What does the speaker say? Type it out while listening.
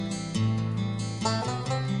Hi,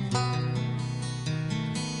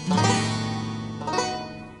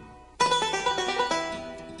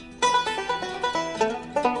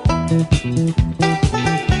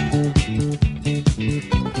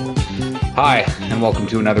 and welcome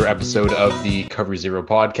to another episode of the Cover Zero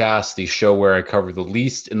podcast, the show where I cover the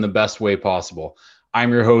least in the best way possible.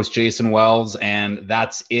 I'm your host, Jason Wells, and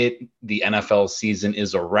that's it. The NFL season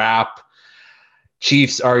is a wrap.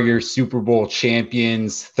 Chiefs are your Super Bowl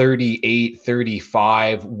champions,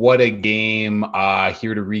 38-35. What a game.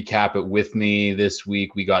 Here to recap it with me this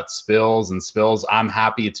week, we got Spillz. And Spillz, I'm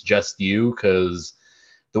happy it's just you because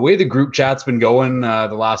the way the group chat's been going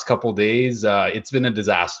the last couple of days, it's been a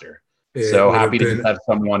disaster. So happy to have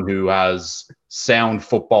someone who has sound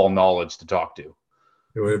football knowledge to talk to.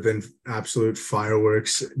 It would have been absolute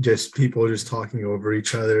fireworks, just people just talking over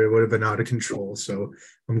each other. It would have been out of control. So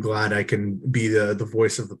I'm glad I can be the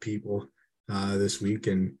voice of the people this week.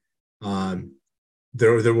 And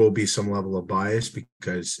there will be some level of bias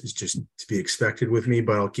because it's just to be expected with me,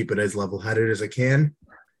 but I'll keep it as level-headed as I can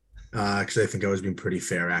because I think I was being pretty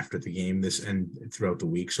fair after the game and throughout the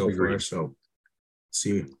week so far. So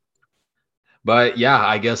see. But yeah,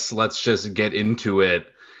 I guess let's just get into it.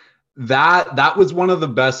 That was one of the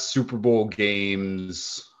best Super Bowl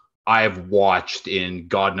games I've watched in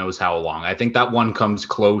God knows how long. I think that one comes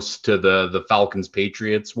close to the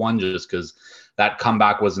Falcons-Patriots one just because that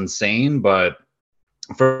comeback was insane. But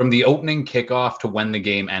from the opening kickoff to when the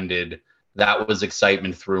game ended, that was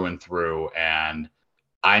excitement through and through. And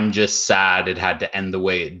I'm just sad it had to end the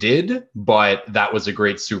way it did. But that was a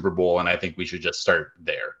great Super Bowl, and I think we should just start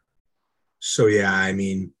there. So, yeah, I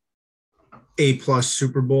mean, A+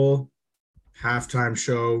 Super Bowl, halftime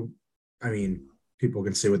show. I mean, people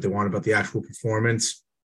can say what they want about the actual performance.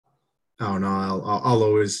 I don't know. I'll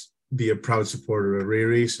always be a proud supporter of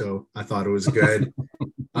Riri, so I thought it was good.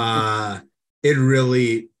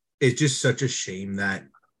 It's just such a shame that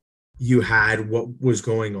you had what was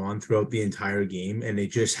going on throughout the entire game, and it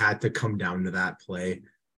just had to come down to that play.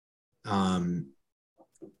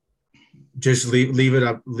 Just leave it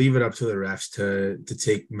up to the refs to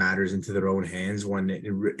take matters into their own hands when it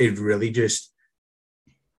really just,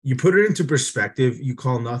 you put it into perspective. You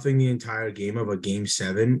call nothing the entire game of a game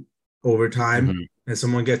 7 overtime, and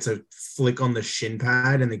someone gets a flick on the shin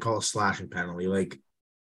pad and they call a slashing penalty. Like,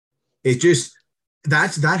 it just,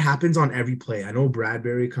 that happens on every play. I know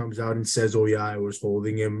Bradbury comes out and says, "Oh yeah, I was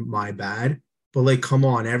holding him, my bad," but like, come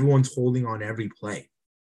on, everyone's holding on every play.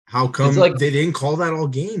 How come they didn't call that all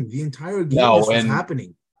game? The entire game this was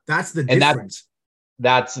happening. That's the difference.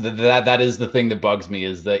 That is the thing that bugs me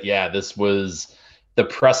is that, yeah, this was the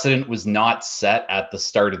precedent was not set at the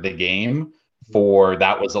start of the game for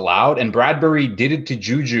that was allowed. And Bradbury did it to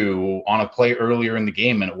Juju on a play earlier in the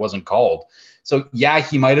game and it wasn't called. So, yeah,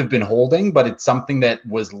 he might have been holding, but it's something that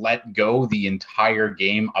was let go the entire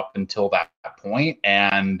game up until that point.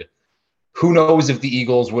 And who knows if the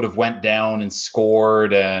Eagles would have went down and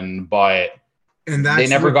scored, but that's they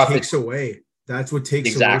never got takes away. That's what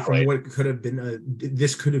takes away from what could have been.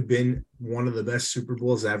 This could have been one of the best Super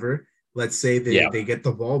Bowls ever. Let's say they get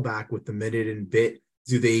the ball back with the minute and bit.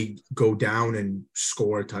 Do they go down and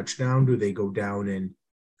score a touchdown? Do they go down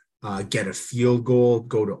and get a field goal,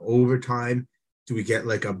 go to overtime? Do we get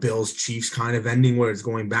like a Bills-Chiefs kind of ending where it's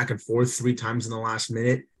going back and forth 3 times in the last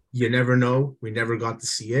minute? You never know. We never got to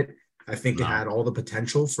see it. I think it had all the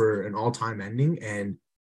potential for an all-time ending. And,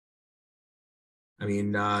 I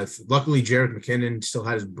mean, luckily Jerick McKinnon still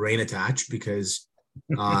had his brain attached because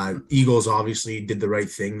Eagles obviously did the right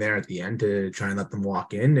thing there at the end to try and let them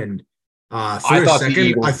walk in. And for a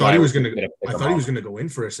second, I thought he was going to go in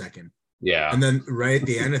for a second. Yeah. And then right at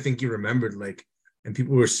the end, I think he remembered, like, and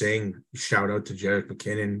people were saying, shout out to Jerick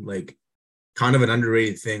McKinnon, like, kind of an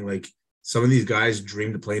underrated thing. Like, some of these guys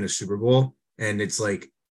dream to play in a Super Bowl, and it's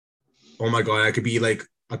like, oh my God, I could be like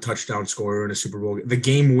a touchdown scorer in a Super Bowl, the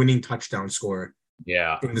game-winning touchdown scorer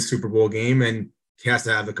in the Super Bowl game. And he has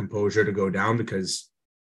to have the composure to go down because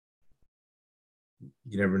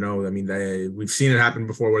you never know. I mean, we've seen it happen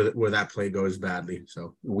before where that play goes badly.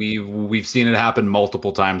 So we've seen it happen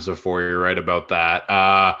multiple times before. You're right about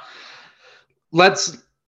that.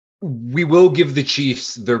 We will give the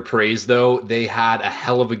Chiefs their praise, though. They had a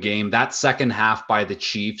hell of a game. That second half by the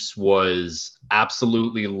Chiefs was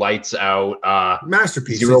absolutely lights out.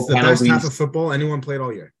 Masterpiece. It's the best half of football anyone played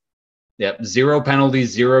all year. Yep. 0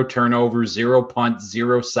 penalties, 0 turnovers, 0 punts,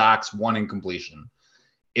 0 sacks, 1 incompletion.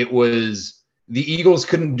 It was the Eagles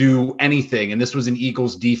couldn't do anything. And this was an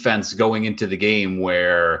Eagles defense going into the game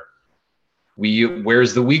where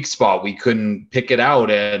where's the weak spot? We couldn't pick it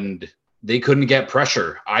out. And they couldn't get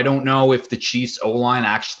pressure. I don't know if the Chiefs O-line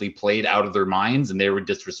actually played out of their minds and they were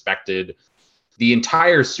disrespected the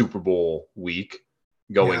entire Super Bowl week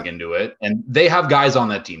going into it. And they have guys on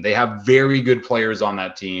that team. They have very good players on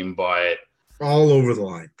that team, but all over the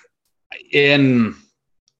line.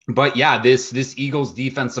 But yeah, this Eagles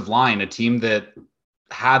defensive line, a team that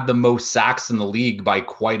had the most sacks in the league by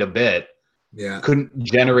quite a bit, couldn't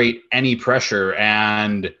generate any pressure.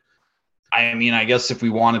 And I mean, I guess if we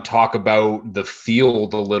want to talk about the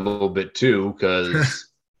field a little bit too, because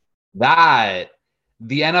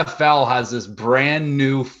the NFL has this brand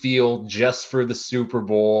new field just for the Super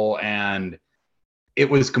Bowl, and it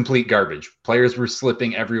was complete garbage. Players were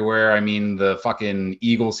slipping everywhere. I mean, the fucking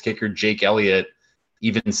Eagles kicker, Jake Elliott,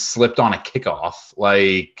 even slipped on a kickoff.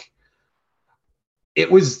 Like, it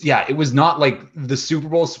was not like the Super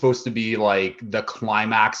Bowl is supposed to be like the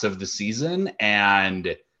climax of the season,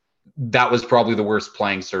 and that was probably the worst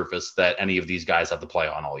playing surface that any of these guys had to play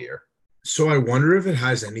on all year. So I wonder if it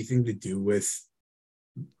has anything to do with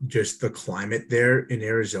just the climate there in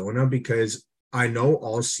Arizona, because I know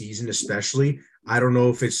all season, especially, I don't know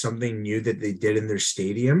if it's something new that they did in their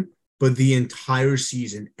stadium, but the entire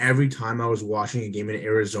season, every time I was watching a game in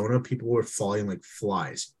Arizona, people were falling like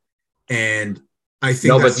flies. And I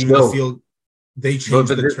think that's even the field. They changed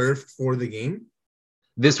the turf for the game.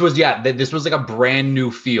 This was like a brand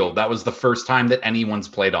new field. That was the first time that anyone's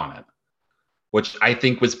played on it, which I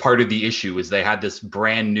think was part of the issue, is they had this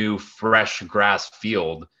brand new fresh grass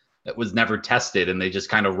field that was never tested, and they just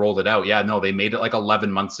kind of rolled it out. Yeah, no, they made it like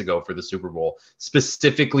 11 months ago for the Super Bowl,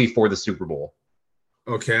 specifically for the Super Bowl.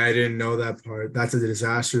 Okay, I didn't know that part. That's a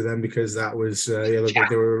disaster then, because that was like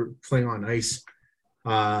they were playing on ice.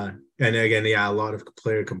 And again, a lot of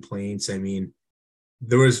player complaints. I mean,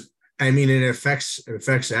 it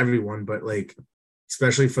affects everyone, but like,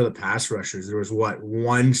 especially for the pass rushers, there was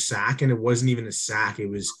one sack, and it wasn't even a sack. It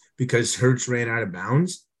was because Hurts ran out of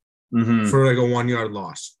bounds for like a 1 yard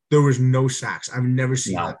loss. There was no sacks. I've never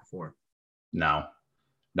seen that before. No,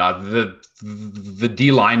 the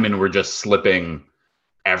D linemen were just slipping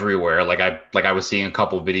everywhere. Like I was seeing a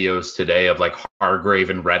couple videos today of like Hargrave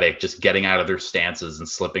and Reddick just getting out of their stances and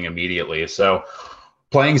slipping immediately. So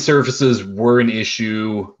playing surfaces were an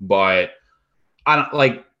issue, but I don't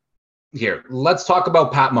like. Here, let's talk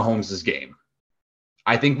about Pat Mahomes' game.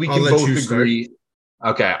 I think we can both agree.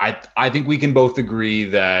 Okay, I think we can both agree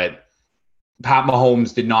that Pat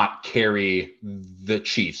Mahomes did not carry the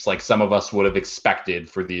Chiefs like some of us would have expected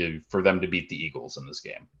for them to beat the Eagles in this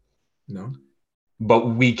game. No. But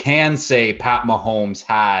we can say Pat Mahomes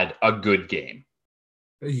had a good game.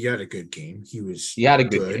 He had a good game. He had a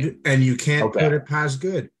good game. And you can't put it past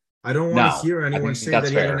good. I don't want to hear anyone say that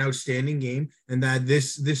he had an outstanding game and that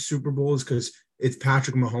this Super Bowl is because it's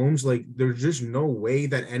Patrick Mahomes. Like, there's just no way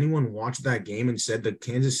that anyone watched that game and said the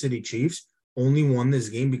Kansas City Chiefs only won this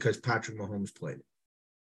game because Patrick Mahomes played.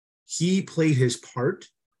 He played his part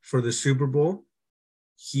for the Super Bowl.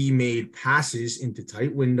 He made passes into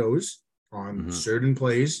tight windows on certain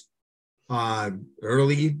plays,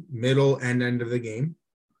 early, middle, and end of the game.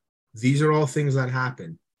 These are all things that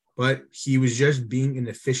happen. But he was just being an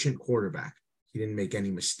efficient quarterback. He didn't make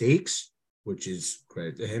any mistakes, which is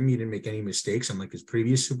credit to him. He didn't make any mistakes unlike his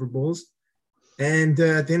previous Super Bowls. And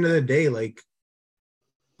at the end of the day, he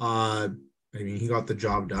got the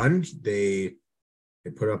job done. They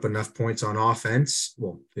put up enough points on offense.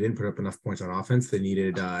 Well, they didn't put up enough points on offense. They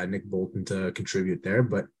needed Nick Bolton to contribute there.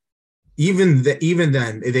 But even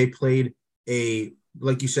then, they played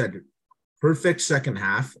like you said, perfect second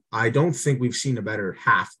half. I don't think we've seen a better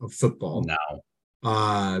half of football. No.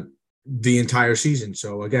 The entire season.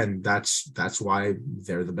 So again, that's why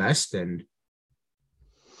they're the best. And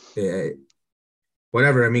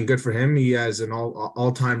whatever. I mean, good for him. He has an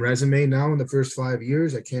all-time resume now in the first 5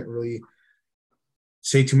 years. I can't really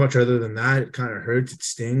say too much other than that. It kind of hurts. It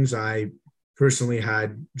stings. I personally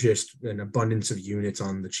had just an abundance of units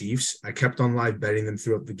on the Chiefs. I kept on live betting them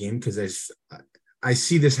throughout the game because I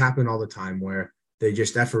see this happen all the time where they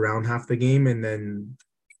just F around half the game and then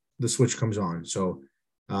the switch comes on. So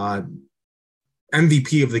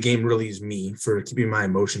MVP of the game really is me for keeping my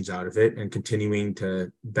emotions out of it and continuing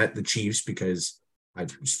to bet the Chiefs because I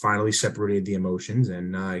just finally separated the emotions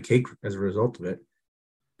and I cake as a result of it.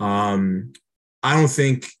 I don't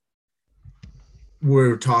think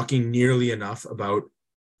we're talking nearly enough about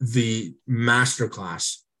the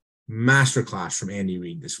masterclass from Andy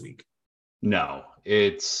Reid this week. No,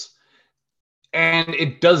 it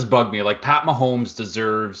does bug me. Like, Pat Mahomes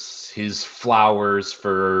deserves his flowers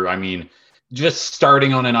for, just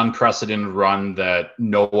starting on an unprecedented run that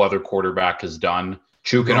no other quarterback has done.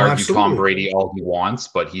 Chu can argue Tom Brady all he wants,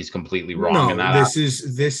 but he's completely wrong in that. This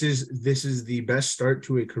is the best start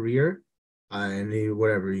to a career. And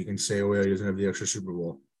whatever you can say, well, he doesn't have the extra Super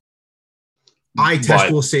Bowl.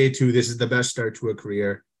 Will say too, this is the best start to a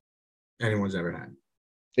career anyone's ever had.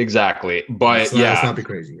 Exactly. But let's not be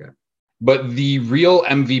crazy yet. But the real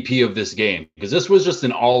MVP of this game, because this was just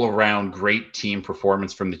an all-around great team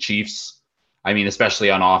performance from the Chiefs. I mean,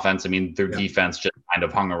 especially on offense. I mean, their defense just kind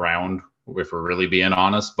of hung around, if we're really being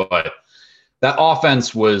honest. But that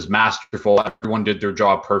offense was masterful. Everyone did their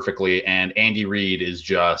job perfectly. And Andy Reid is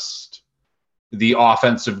just the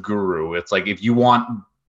offensive guru. It's like if you want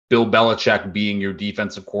Bill Belichick being your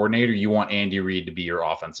defensive coordinator, you want Andy Reid to be your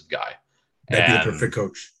offensive guy. That'd be the perfect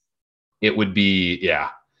coach. It would be, yeah.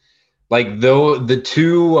 Like though the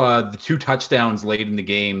two touchdowns late in the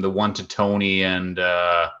game, the one to Tony and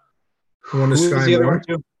one to Sky Moore.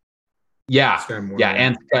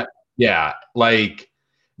 Yeah, like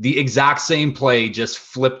the exact same play, just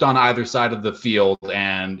flipped on either side of the field,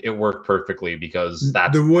 and it worked perfectly because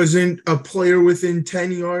there wasn't a player within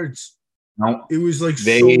 10 yards. No, it was like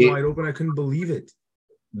so wide open. I couldn't believe it.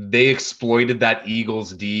 They exploited that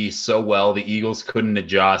Eagles D so well. The Eagles couldn't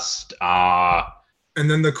adjust. And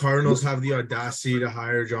then the Cardinals have the audacity to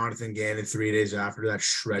hire Jonathan Gannon 3 days after that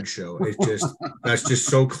shred show. It's just that's just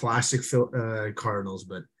so classic Cardinals.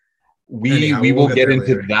 But we will get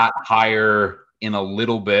into that hire in a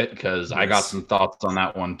little bit because I got some thoughts on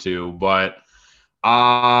that one too. But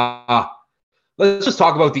let's just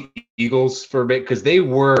talk about the Eagles for a bit because they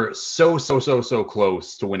were so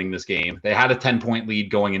close to winning this game. They had a 10-point lead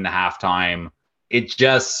going into halftime. It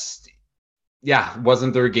just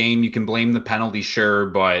wasn't their game. You can blame the penalty, sure,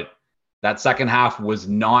 but that second half was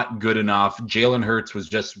not good enough. Jalen Hurts was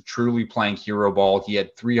just truly playing hero ball. He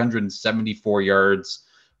had 374 yards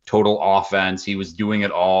total offense. He was doing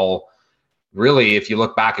it all. Really, if you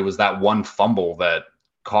look back, it was that one fumble that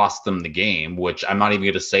cost them the game, which I'm not even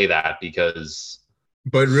going to say that because...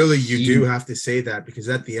 But really, you do have to say that because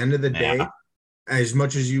at the end of the day, as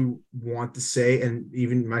much as you want to say, and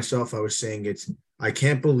even myself, I was saying I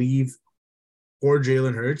can't believe poor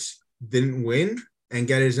Jalen Hurts didn't win and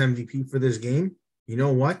get his MVP for this game. You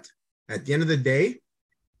know what? At the end of the day,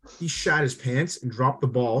 he shot his pants and dropped the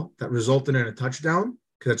ball that resulted in a touchdown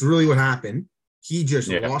because that's really what happened. He just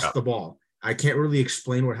lost the ball. I can't really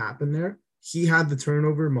explain what happened there. He had the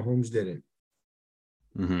turnover. Mahomes didn't.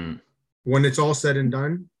 Mm-hmm. When it's all said and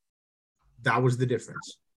done, that was the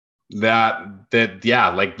difference. Like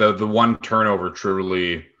the one turnover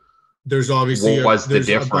truly... There's obviously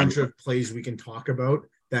a bunch of plays we can talk about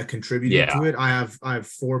that contributed to it. I have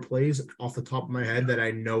 4 plays off the top of my head that I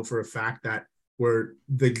know for a fact that were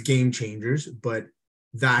the game changers, but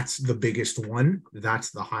that's the biggest one. That's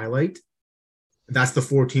the highlight. That's the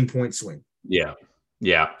 14-point swing. Yeah.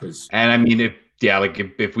 And I mean,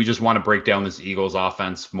 if we just want to break down this Eagles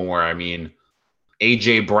offense more, I mean,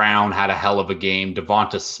 A.J. Brown had a hell of a game.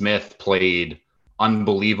 Devonta Smith played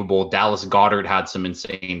unbelievable. Dallas Goedert had some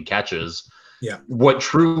insane catches. Yeah. What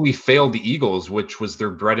truly failed the Eagles, which was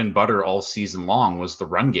their bread and butter all season long, was the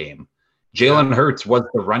run game. Jalen Hurts was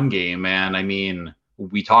the run game. And I mean,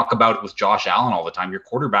 we talk about it with Josh Allen all the time. Your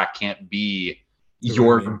quarterback can't be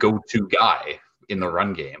your go-to guy in the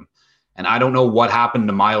run game. And I don't know what happened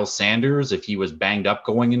to Miles Sanders, if he was banged up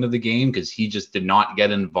going into the game, because he just did not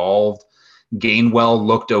get involved. Gainwell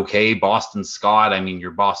looked okay. Boston Scott, I mean,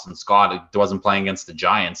 your Boston Scott, it wasn't playing against the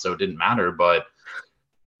Giants, so it didn't matter. But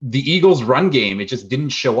the Eagles' run game, it just didn't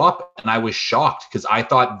show up. And I was shocked because I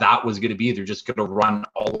thought that was going to be, they're just going to run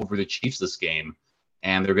all over the Chiefs this game.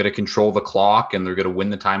 And they're going to control the clock and they're going to win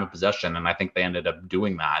the time of possession. And I think they ended up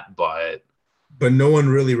doing that. But no one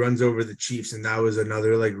really runs over the Chiefs. And that was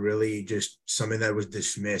another, really just something that was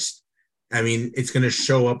dismissed. I mean, it's going to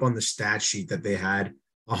show up on the stat sheet that they had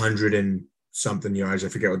 100 and something yards. I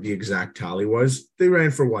forget what the exact tally was. They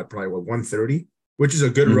ran for probably 130, which is a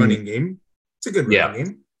good running game. It's a good running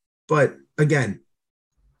game. But again,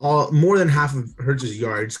 more than half of Hurts'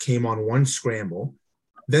 yards came on one scramble.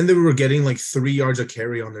 Then they were getting 3 yards of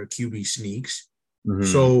carry on their QB sneaks. Mm-hmm.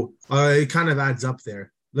 So it kind of adds up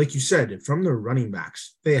there. Like you said, from the running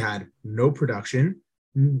backs, they had no production.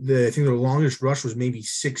 I think their longest rush was maybe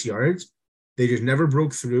 6 yards. They just never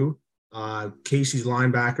broke through. Casey's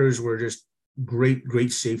linebackers were just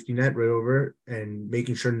great safety net right over and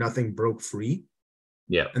making sure nothing broke free.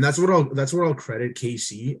 Yeah. And that's what I'll credit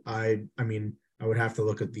KC. I mean, I would have to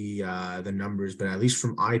look at the numbers, but at least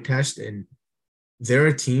from eye test, and they're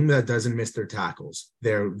a team that doesn't miss their tackles.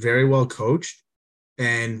 They're very well coached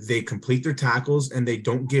and they complete their tackles and they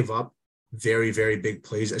don't give up very, very big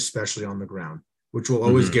plays, especially on the ground. which will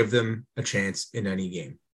always give them a chance in any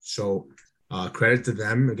game. So credit to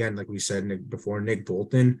them. Again, like we said before, Nick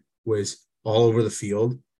Bolton was all over the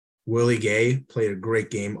field. Willie Gay played a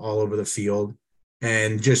great game all over the field.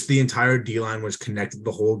 And just the entire D-line was connected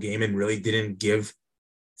the whole game and really didn't give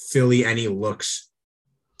Philly any looks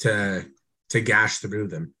to gash through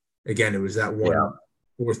them. Again, it was that one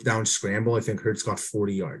fourth down scramble. I think Hurts got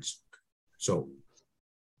 40 yards. So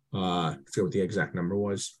I forget what the exact number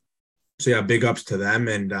was. So yeah, big ups to them.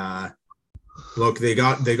 And look, they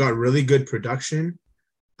got really good production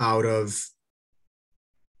out of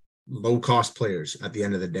low cost players at the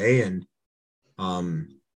end of the day. And I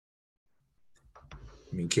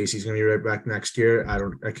mean, Casey's going to be right back next year.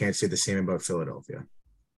 I can't say the same about Philadelphia.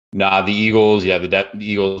 Nah, the Eagles, the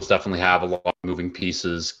Eagles definitely have a lot of moving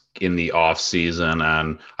pieces in the offseason.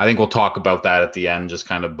 And I think we'll talk about that at the end, just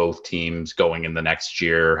kind of both teams going in the next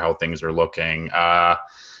year, how things are looking. What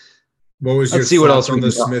was your thoughts on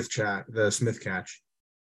the Smith catch?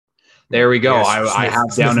 There we go. I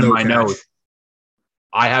have down in my notes.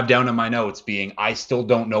 I have down in my notes being, I still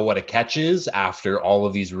don't know what a catch is after all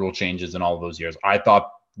of these rule changes in all of those years. I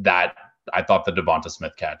thought the Devonta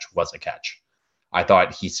Smith catch was a catch. I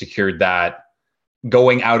thought he secured that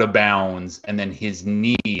going out of bounds, and then his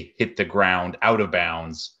knee hit the ground out of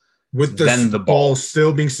bounds. With the ball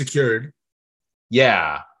still being secured.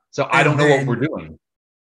 Yeah. So I don't know what we're doing.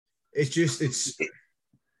 They don't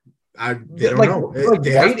know.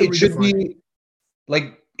 It should be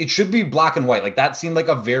like, it should be black and white. Like, that seemed like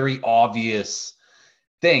a very obvious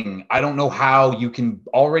thing. I don't know how you can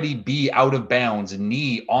already be out of bounds,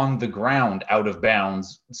 knee on the ground out of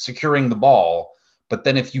bounds, securing the ball. But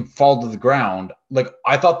then if you fall to the ground, like,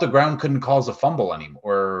 I thought the ground couldn't cause a fumble anymore.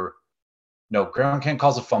 Or no, ground can't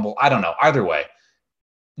cause a fumble. I don't know. Either way,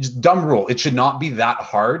 just dumb rule. It should not be that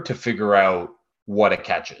hard to figure out what a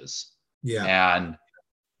catch is. Yeah. And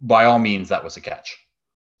by all means, that was a catch.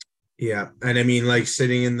 Yeah. And I mean, like,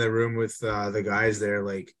 sitting in the room with the guys there,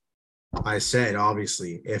 like I said,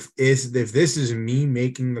 obviously, if this is me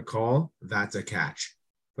making the call, that's a catch.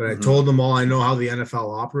 But I told them all, I know how the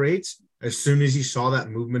NFL operates. As soon as he saw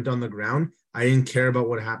that movement on the ground, I didn't care about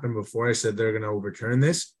what happened before. I said they're going to overturn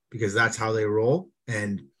this because that's how they roll.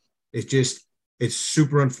 And it's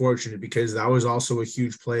super unfortunate because that was also a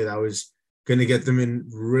huge play that was going to get them in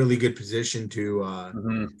really good position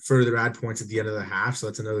to further add points at the end of the half. So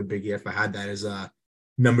that's another big if. I had that as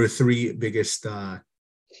number 3 biggest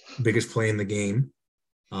play in the game.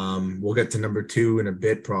 We'll get to number 2 in a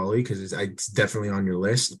bit probably because it's definitely on your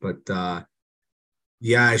list. But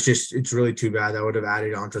yeah, it's really too bad. That would have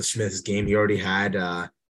added onto Smith's game. He already had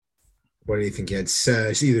what do you think he had?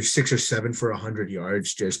 Either 6 or 7 for 100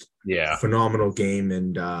 yards. Just phenomenal game,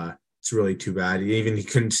 and it's really too bad. He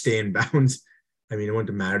couldn't stay in bounds. I mean, it wouldn't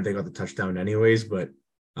have mattered. They got the touchdown anyways, but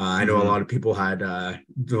I know a lot of people had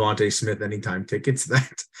Devontae Smith anytime tickets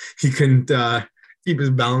that he couldn't keep his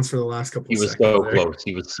balance for the last couple of seconds.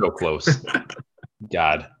 He was so close.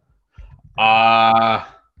 God.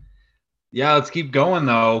 Yeah, let's keep going,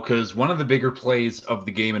 though, because one of the bigger plays of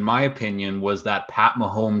the game, in my opinion, was that Pat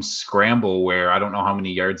Mahomes scramble where I don't know how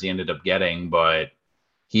many yards he ended up getting, but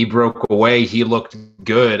he broke away. He looked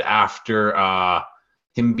good after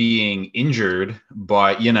him being injured,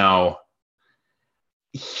 but,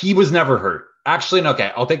 he was never hurt. Actually,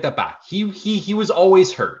 okay, I'll take that back. He was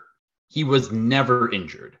always hurt. He was never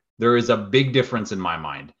injured. There is a big difference in my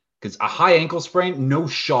mind because a high ankle sprain, no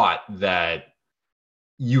shot that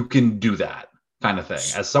you can do that kind of thing.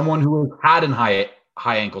 As someone who has had a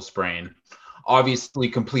high ankle sprain, obviously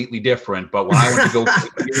completely different. But when I went to go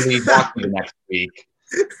really hockey the next week,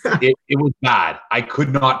 it was bad. I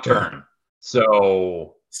could not turn.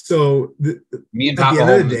 So me and Pat, at the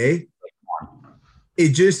end of the day,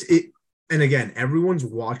 and again, everyone's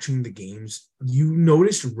watching the games. You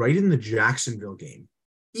noticed right in the Jacksonville game,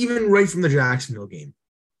 even right from the Jacksonville game,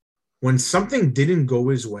 when something didn't go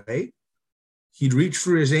his way, he'd reach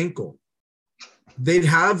for his ankle. They'd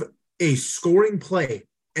have a scoring play,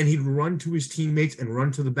 and he'd run to his teammates and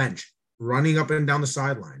run to the bench, running up and down the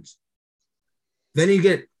sidelines. Then he'd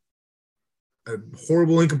get a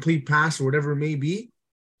horrible incomplete pass or whatever it may be,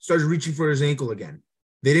 starts reaching for his ankle again.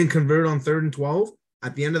 They didn't convert on 3rd and 12.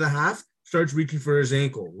 At the end of the half, starts reaching for his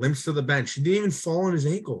ankle, limps to the bench. He didn't even fall on his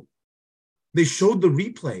ankle. They showed the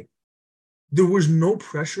replay. There was no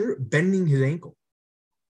pressure bending his ankle.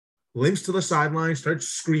 Limps to the sideline, starts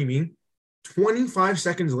screaming. 25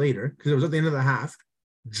 seconds later, because it was at the end of the half,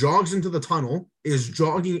 jogs into the tunnel, is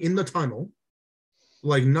jogging in the tunnel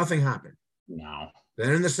like nothing happened. No.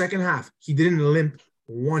 Then in the second half, he didn't limp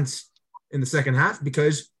once in the second half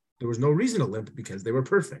because there was no reason to limp because they were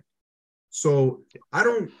perfect. So I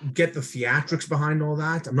don't get the theatrics behind all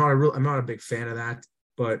that. I'm not a big fan of that,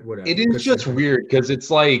 but whatever. It is just weird because it's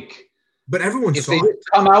like, but everyone if saw they it.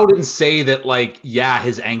 come out and say that, like, yeah,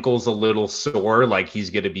 his ankle's a little sore, like he's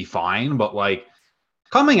going to be fine, but like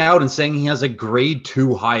coming out and saying he has a grade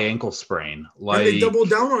 2 high ankle sprain, like, and they double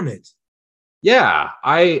down on it. Yeah,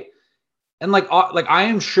 I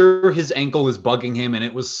am sure his ankle is bugging him and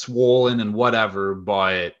it was swollen and whatever,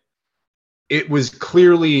 but it was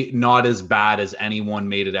clearly not as bad as anyone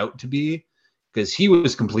made it out to be because he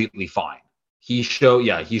was completely fine. He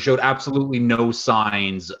showed absolutely no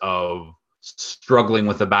signs of struggling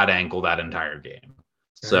with a bad ankle that entire game.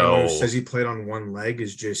 So anyone who says he played on one leg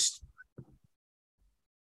is just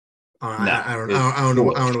I don't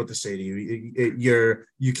know what to say to you.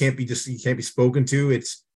 You can't be spoken to.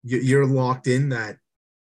 You're locked in that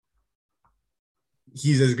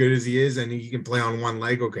he's as good as he is and he can play on one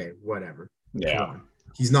leg. Okay, whatever. Yeah. Come on.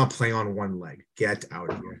 He's not playing on one leg. Get out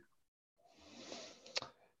of here.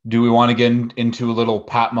 Do we want to get into a little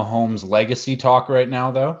Pat Mahomes legacy talk right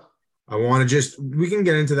now, though? I want to we can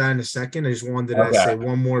get into that in a second. I just wanted to say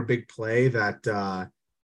one more big play that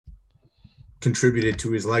contributed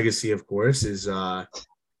to his legacy, of course, is the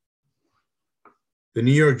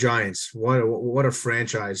New York Giants. What a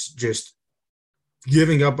franchise, just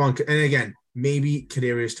giving up on, and again, maybe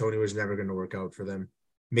Kadarius Toney was never going to work out for them.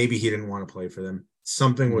 Maybe he didn't want to play for them.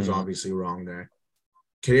 Something was obviously wrong there.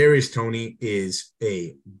 Kadarius Toney is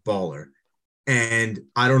a baller. And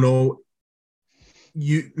I don't know,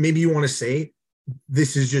 maybe you want to say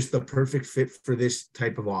this is just the perfect fit for this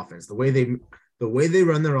type of offense. The way they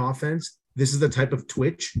run their offense, this is the type of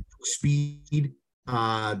twitch, speed,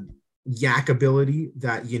 yak ability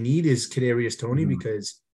that you need is Kadarius Toney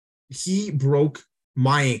because he broke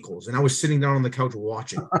my ankles, and I was sitting down on the couch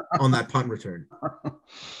watching on that punt return,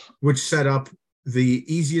 which set up the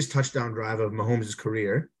easiest touchdown drive of Mahomes'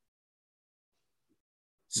 career.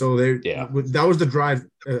 So that was the drive.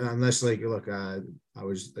 Unless I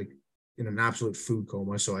was like in an absolute food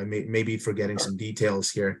coma, so I may be forgetting some details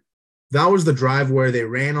here. That was the drive where they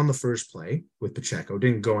ran on the first play with Pacheco,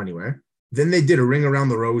 didn't go anywhere. Then they did a ring around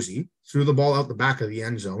the Rosie, threw the ball out the back of the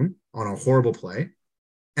end zone on a horrible play.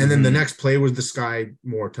 And then the next play was the Sky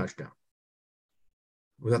Moore touchdown.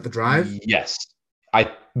 Was that the drive? Yes,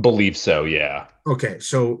 I believe so, yeah. Okay,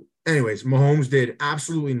 so anyways, Mahomes did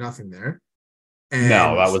absolutely nothing there. And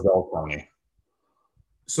no, that was all Tony.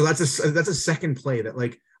 So that's a second play that,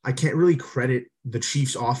 like, I can't really credit the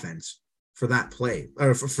Chiefs offense for that play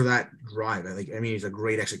or for that drive. It's a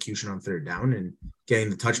great execution on third down and getting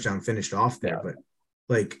the touchdown finished off there, but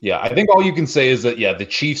I think all you can say is that the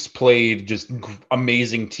Chiefs played just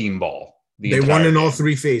amazing team ball. They won in all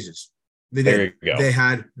three phases. They did. There you go. They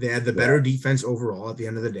had the better defense overall at the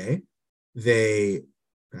end of the day. They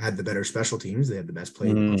had the better special teams. They had the best play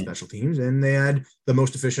on special teams, and they had the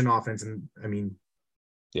most efficient offense. And it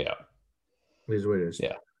is what it is.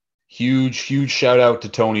 Yeah. Huge shout out to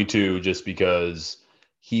Tony too, just because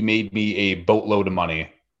he made me a boatload of money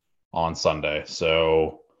on Sunday.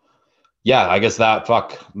 So yeah, I guess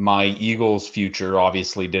my Eagles future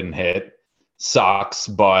obviously didn't hit. Sucks,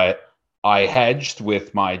 but I hedged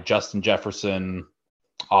with my Justin Jefferson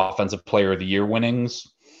Offensive Player of the Year winnings.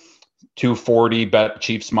 240 bet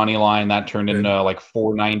Chiefs money line. That turned into like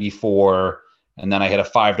 494. And then I hit a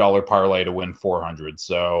 $5 parlay to win 400.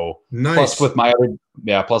 So nice. Plus with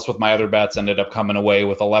my other bets ended up coming away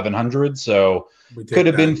with 1,100. So could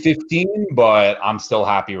have been 15, but I'm still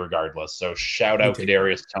happy regardless. So shout out to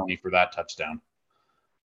Kadarius Toney for that touchdown.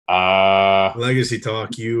 Legacy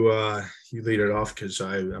talk. You lead it off because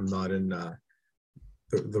I'm not in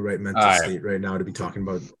the right mental state right now to be talking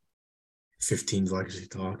about 15's legacy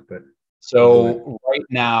talk. But so right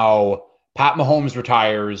now, Pat Mahomes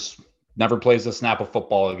retires. Never plays a snap of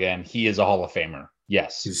football again. He is a Hall of Famer.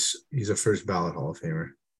 Yes. He's a first ballot Hall of Famer.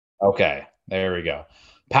 Okay. There we go.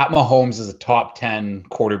 Pat Mahomes is a top 10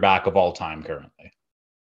 quarterback of all time currently.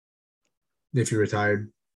 If he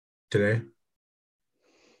retired today?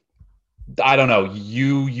 I don't know.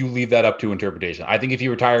 You leave that up to interpretation. I think if he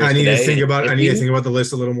retires I need today, to think about the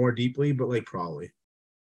list a little more deeply, but probably.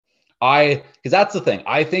 Because that's the thing.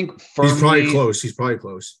 I think firmly, he's probably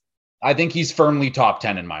close. I think he's firmly top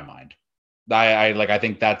 10 in my mind. I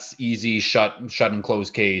think that's easy, shut and close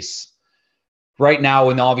case right now.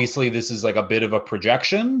 And obviously this is like a bit of a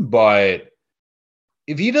projection, but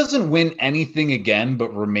if he doesn't win anything again,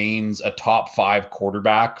 but remains a top 5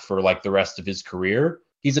 quarterback for like the rest of his career,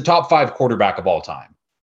 he's a top 5 quarterback of all time.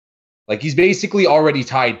 Like he's basically already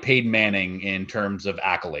tied Peyton Manning in terms of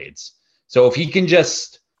accolades. So if he can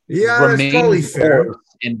just remain fair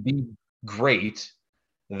and be great,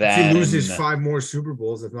 If he loses 5 more Super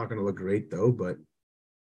Bowls, that's not going to look great, though. But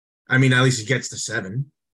I mean, at least he gets to 7.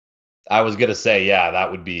 I was going to say, yeah, that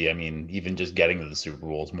would be, I mean, even just getting to the Super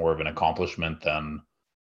Bowl is more of an accomplishment than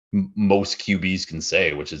most QBs can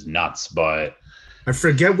say, which is nuts. But I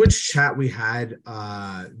forget which chat we had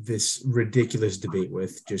this ridiculous debate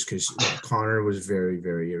with, just because Connor was very,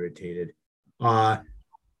 very irritated.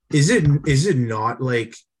 Is it not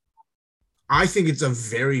like, I think it's a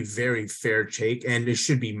very, very fair take, and it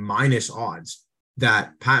should be minus odds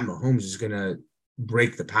that Pat Mahomes is going to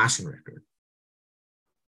break the passing record.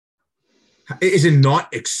 Is it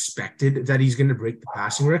not expected that he's going to break the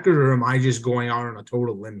passing record, or am I just going out on a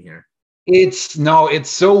total limb here? It's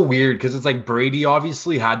so weird because it's like Brady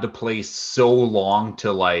obviously had to play so long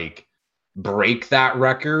to like break that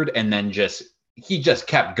record, and then he just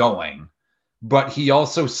kept going. But he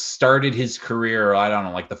also started his career, I don't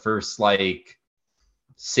know, like the first like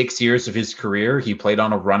 6 years of his career, he played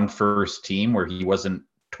on a run first team where he wasn't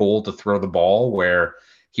told to throw the ball, where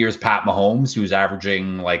here's Pat Mahomes, who's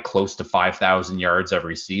averaging like close to 5,000 yards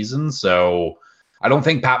every season. So I don't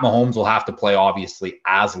think Pat Mahomes will have to play obviously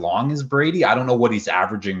as long as Brady. I don't know what he's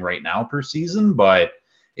averaging right now per season, but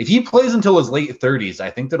if he plays until his late 30s,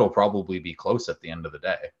 I think that'll probably be close at the end of the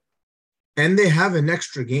day. And they have an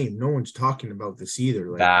extra game. No one's talking about this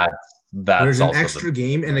either. Like, there's an extra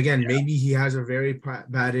game. And again, maybe he has a very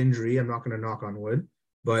bad injury. I'm not going to knock on wood,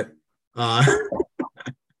 but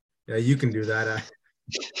yeah, you can do that.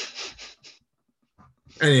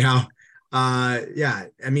 Anyhow, yeah,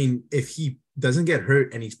 I mean, if he doesn't get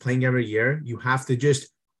hurt and he's playing every year, you have to just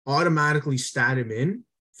automatically stat him in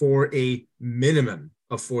for a minimum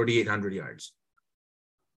of 4,800 yards.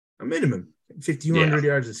 A minimum. 1,500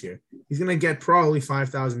 yards this year. He's going to get probably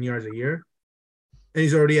 5,000 yards a year. And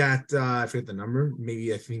he's already at, I forget the number.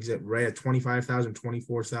 Maybe I think he's right at 25,000,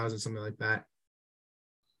 24,000, something like that.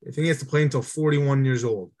 I think he has to play until 41 years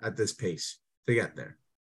old at this pace to get there.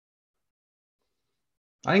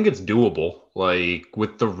 I think it's doable. Like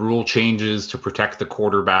with the rule changes to protect the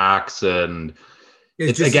quarterbacks, and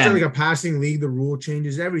it's just again like a passing league. The rule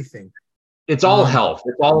changes everything. It's all health.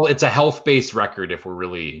 It's a health-based record if we're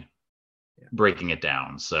really breaking it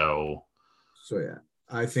down. So yeah,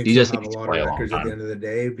 I think he'll have a lot of records at the end of the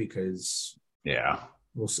day because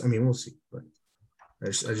we'll see. But I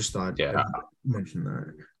just thought I'd mention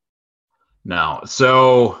that. No,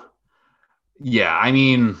 so yeah, I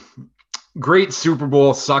mean, great Super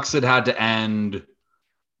Bowl. Sucks it had to end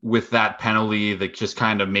with that penalty that just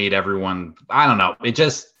kind of made everyone, I don't know. It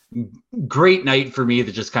just great night for me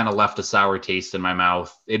that just kind of left a sour taste in my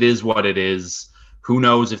mouth. It is what it is. Who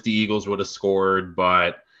knows if the Eagles would have scored,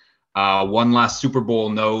 but one last Super Bowl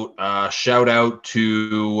note, shout out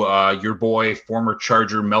to your boy, former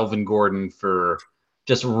Charger Melvin Gordon, for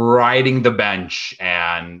just riding the bench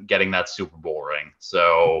and getting that Super Bowl ring.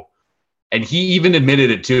 So, and he even admitted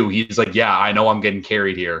it too. He's like, yeah, I know I'm getting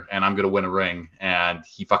carried here and I'm going to win a ring. And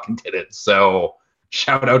he fucking did it. So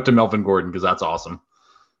shout out to Melvin Gordon because that's awesome.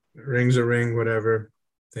 Ring's a ring, whatever.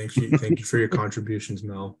 Thank you for your contributions,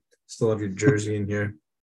 Mel. Still have your jersey in here.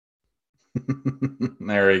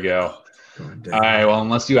 There we go. All right. Well,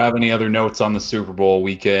 unless you have any other notes on the Super Bowl,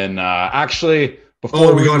 we can actually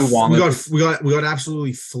before we move on. We got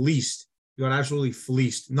absolutely fleeced. We got absolutely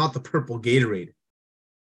fleeced. Not the purple Gatorade.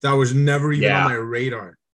 That was never even on my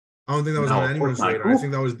radar. I don't think that was on anyone's radar. I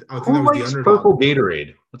think that was the underdog. Purple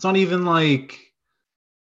Gatorade. It's not even like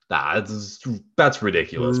that's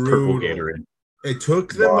ridiculous. Brutal. Purple Gatorade. It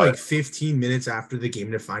took them like 15 minutes after the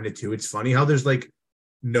game to find it too. It's funny how there's like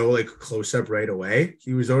no like close up right away.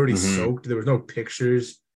 He was already soaked. There was no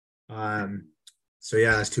pictures. So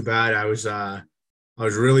yeah, that's too bad. I was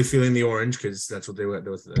really feeling the orange because that's what they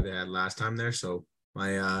had last time there. So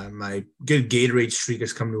my good Gatorade streak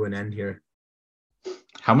has come to an end here.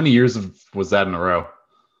 How many years was that in a row?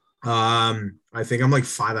 I think I'm like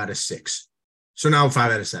 5 out of 6. So now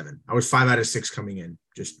 5 out of 7. I was 5 out of 6 coming in.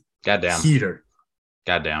 Just goddamn heater.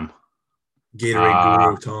 Goddamn. Gatorade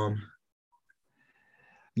guru, Tom.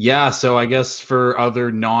 Yeah, so I guess for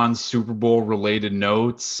other non-Super Bowl related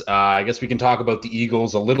notes, I guess we can talk about the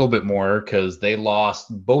Eagles a little bit more because they lost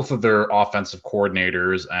both of their offensive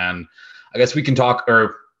coordinators, and I guess we can talk,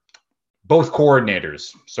 or both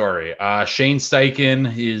coordinators, sorry. Shane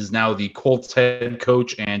Steichen is now the Colts head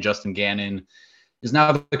coach, and Justin Gannon is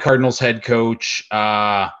now the Cardinals head coach.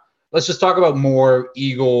 Let's just talk about more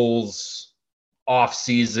Eagles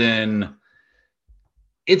offseason.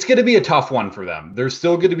 It's going to be a tough one for them. They're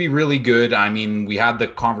still going to be really good. I mean, we had the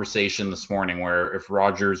conversation this morning where if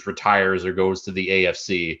Rodgers retires or goes to the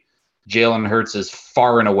AFC, Jalen Hurts is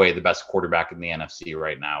far and away the best quarterback in the NFC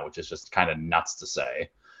right now, which is just kind of nuts to say.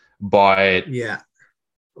 But yeah,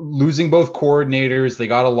 losing both coordinators, they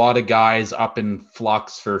got a lot of guys up in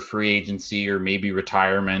flux for free agency or maybe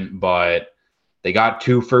retirement, but they got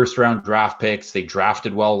 2 first-round draft picks. They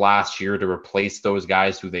drafted well last year to replace those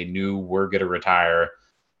guys who they knew were going to retire.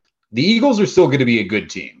 The Eagles are still going to be a good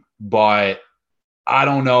team, but I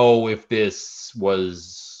don't know if this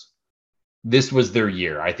was their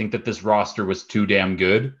year. I think that this roster was too damn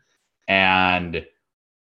good, and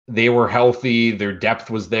they were healthy. Their depth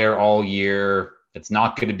was there all year. It's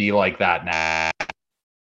not going to be like that now.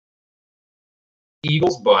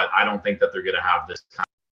 Eagles, but I don't think that they're going to have this kind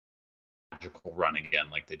of magical run again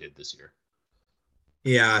like they did this year.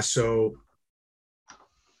 Yeah, so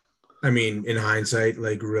I mean, in hindsight,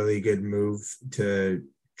 like really good move to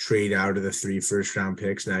trade out of the 3 first-round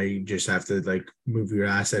picks. Now you just have to like move your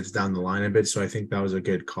assets down the line a bit. So I think that was a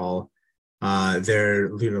good call. They're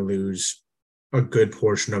going to lose a good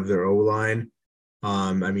portion of their O-line.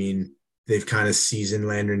 I mean, they've kind of seasoned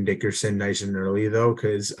Landon Dickerson nice and early though,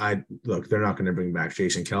 because they're not going to bring back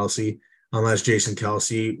Jason Kelce unless Jason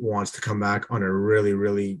Kelce wants to come back on a really,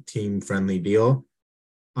 really team-friendly deal.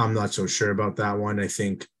 I'm not so sure about that one. I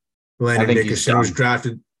think Landon Dickerson was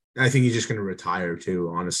drafted. I think he's just going to retire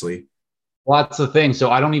too, honestly. Well, that's the thing. So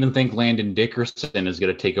I don't even think Landon Dickerson is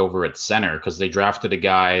going to take over at center because they drafted a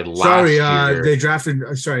guy last year. They drafted.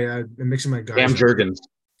 I'm mixing my guys. Cam Jurgens.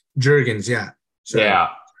 Jurgens, yeah. Sorry.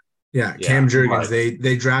 Yeah, Cam Jurgens.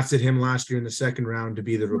 They drafted him last year in the 2nd round to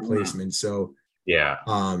be the replacement. So yeah,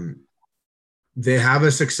 they have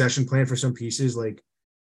a succession plan for some pieces. Like,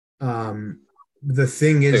 the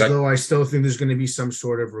thing is, though, I still think there's going to be some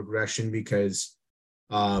sort of regression because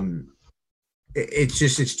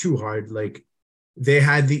it's too hard. Like, they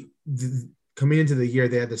had the coming into the year,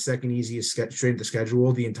 they had the 2nd easiest straight the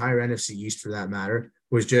schedule. The entire NFC East, for that matter,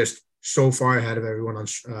 was just so far ahead of everyone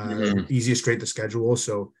on easiest straight the schedule.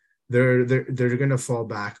 So they're going to fall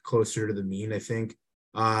back closer to the mean. I think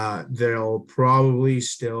they'll probably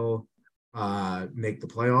still make the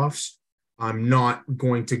playoffs. I'm not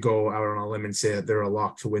going to go out on a limb and say that they're a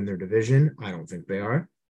lock to win their division. I don't think they are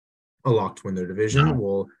a lock to win their division. No.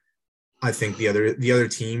 Well, I think the other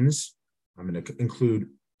teams, I'm going to include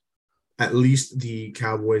at least the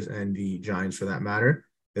Cowboys and the Giants for that matter.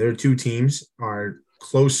 The other 2 teams are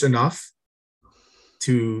close enough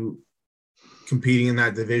to competing in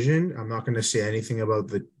that division. I'm not going to say anything about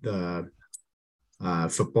the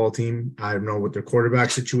football team. I don't know what their quarterback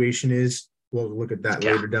situation is. We'll look at that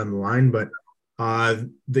later down the line, but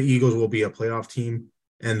the Eagles will be a playoff team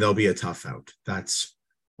and they'll be a tough out. That's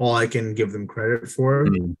all I can give them credit for.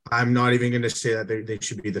 I'm not even going to say that they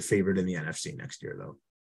should be the favorite in the NFC next year, though.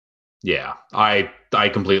 Yeah, I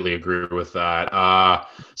completely agree with that.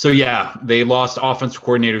 So yeah, they lost offensive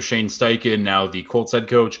coordinator Shane Steichen, now the Colts head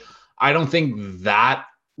coach. I don't think that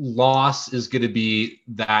loss is going to be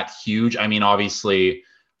that huge. I mean, obviously,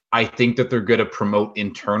 I think that they're going to promote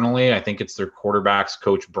internally. I think it's their quarterbacks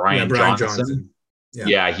coach, Brian Johnson.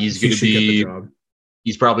 Yeah, he's going to be –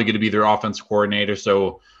 he's probably going to be their offensive coordinator.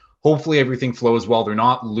 So hopefully everything flows well. They're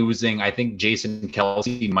not losing. I think Jason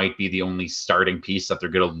Kelce might be the only starting piece that they're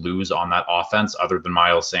going to lose on that offense other than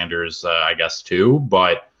Miles Sanders, I guess, too.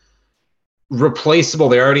 But replaceable.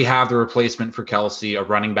 They already have the replacement for Kelce. A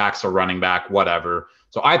running back's a running back, whatever.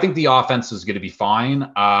 So I think the offense is going to be fine.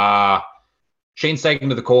 Shane Steichen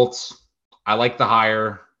to the Colts. I like the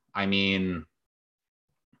hire. I mean,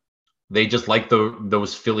 they just like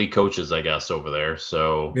those Philly coaches, I guess, over there.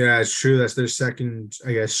 So yeah, it's true. That's their 2nd,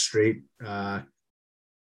 I guess, straight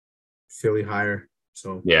Philly hire.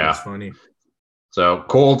 So yeah, that's funny. So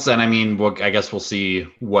Colts, and I mean, I guess we'll see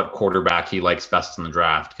what quarterback he likes best in the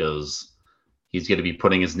draft because he's going to be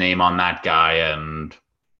putting his name on that guy, and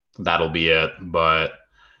that'll be it. But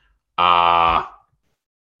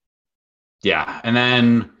yeah, and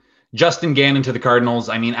then Justin Gannon to the Cardinals.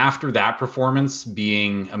 I mean, after that performance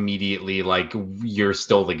being immediately like, you're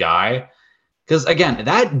still the guy. Because, again,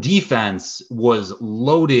 that defense was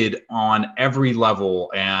loaded on every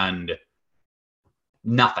level and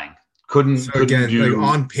nothing. Couldn't do. Like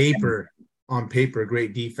on paper,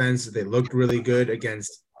 great defense. They looked really good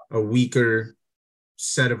against a weaker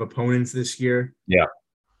set of opponents this year. Yeah.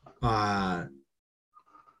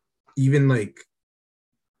 Even like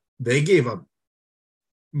they gave up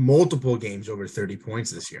multiple games over 30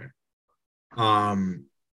 points this year. I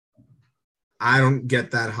don't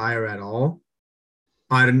get that higher at all.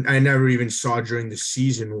 I never even saw during the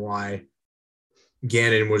season why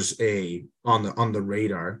Gannon was on the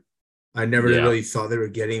radar. I never really thought they were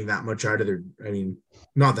getting that much out of their. I mean,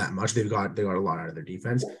 not that much. They got a lot out of their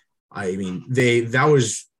defense. I mean, that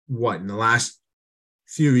was what in the last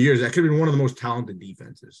few years that could have been one of the most talented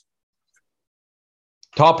defenses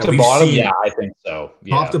Top to bottom, yeah, I think so.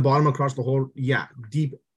 Yeah. Top to bottom across the whole,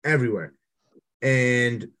 deep everywhere.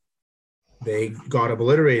 And they got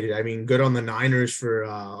obliterated. I mean, good on the Niners for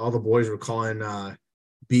all the boys were calling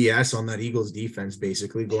BS on that Eagles defense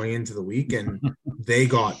basically going into the week, and they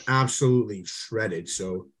got absolutely shredded.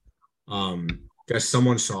 So guess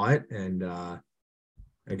someone saw it, and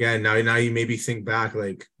again, now you maybe think back,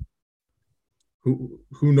 like who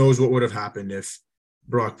knows what would have happened if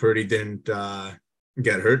Brock Purdy didn't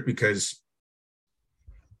get hurt, because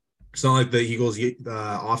it's not like the Eagles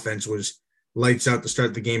offense was lights out to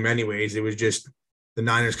start the game anyways. It was just the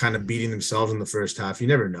Niners kind of beating themselves in the first half. You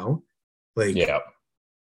never know.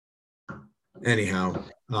 Anyhow,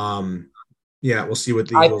 we'll see what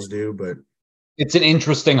the Eagles do, but it's an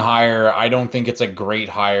interesting hire. I don't think it's a great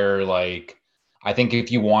hire. Like, I think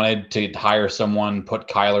if you wanted to hire someone, put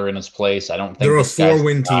Kyler in his place. I don't think they're a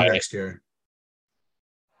 4-win team next year.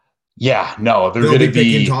 Yeah, no, they're going to be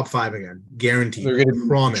picking top 5 again, guaranteed. They're going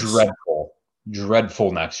to be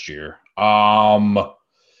dreadful next year. And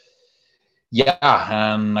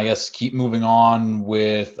I guess keep moving on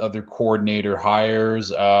with other coordinator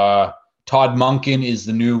hires. Todd Monken is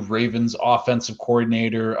the new Ravens offensive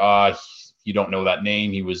coordinator. You don't know that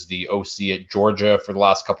name. He was the OC at Georgia for the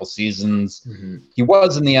last couple seasons. Mm-hmm. He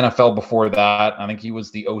was in the NFL before that. I think he was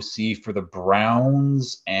the OC for the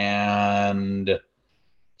Browns, and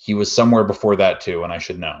he was somewhere before that too, and I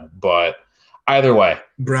should know. But either way,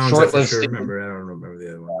 Browns, I for sure remember. I don't remember the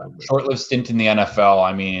other one. Short-lived stint in the NFL.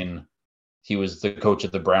 I mean, he was the coach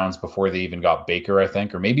of the Browns before they even got Baker, I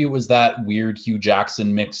think. Or maybe it was that weird Hugh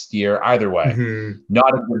Jackson mixed year. Either way,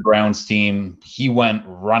 Not a good Browns team. He went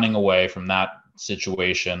running away from that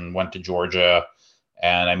situation, went to Georgia,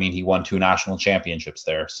 and, I mean, he won 2 national championships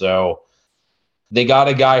there. So they got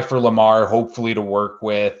a guy for Lamar, hopefully, to work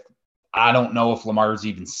with. I don't know if Lamar's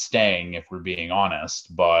even staying, if we're being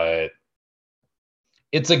honest, but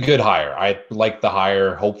it's a good hire. I like the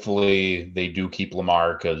hire. Hopefully they do keep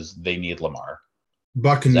Lamar because they need Lamar.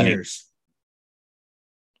 Buccaneers.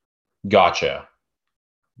 Gotcha.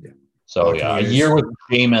 Yeah. So, Buccaneers. A year with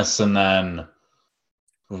Jameis and then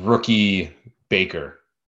rookie Baker,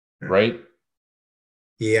 right?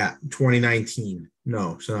 Yeah, 2019.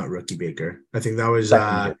 No, it's not rookie Baker. I think that was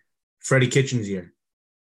Freddie Kitchens' year.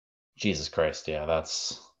 Jesus Christ, yeah,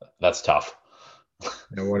 that's tough.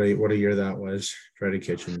 And what a year that was, Freddie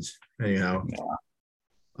Kitchens. Anyhow,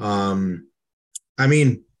 I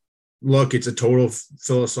mean, look, it's a total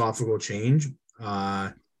philosophical change.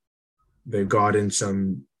 They've gotten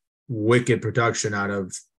some wicked production out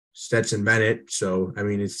of Stetson Bennett. So, I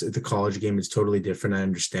mean, it's the college game. It's totally different. I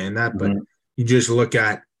understand that, but you just look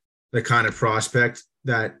at the kind of prospect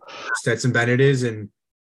that Stetson Bennett is, and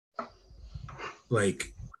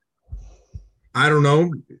like, I don't know.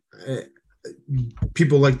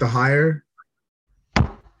 People like the hire.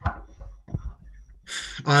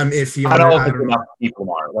 I'm iffy on I don't think enough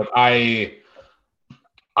people are. Like,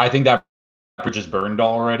 I think that bridge is burned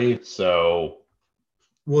already. So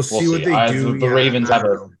we'll see what they do. The Ravens have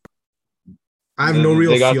I have no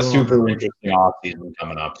real. They got a super interesting offseason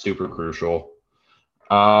coming up. Super crucial.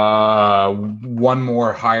 One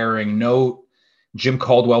more hiring note: Jim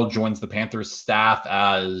Caldwell joins the Panthers staff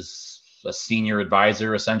as a senior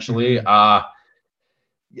advisor, essentially. The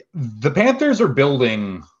Panthers are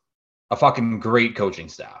building a fucking great coaching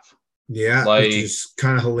staff. Yeah, which is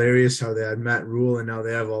kind of hilarious how they had Matt Rule and now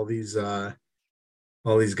they have all these guys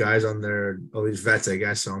on all these vets, I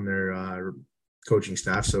guess, on their coaching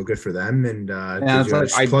staff. So good for them. And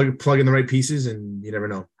plug in the right pieces, and you never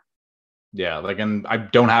know. Yeah, and I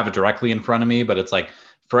don't have it directly in front of me, but it's like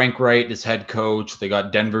Frank Wright is head coach. They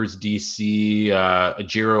got Denver's DC,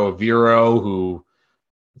 Ejiro Evero, who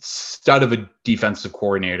stud of a defensive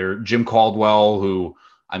coordinator. Jim Caldwell, who,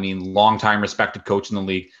 I mean, longtime respected coach in the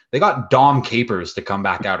league. They got Dom Capers to come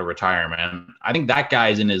back out of retirement. I think that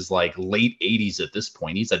guy's in his late 80s at this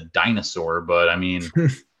point. He's a dinosaur, but I mean,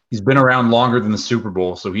 he's been around longer than the Super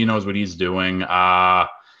Bowl, so he knows what he's doing. They got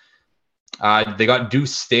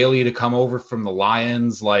Deuce Staley to come over from the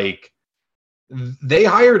Lions. They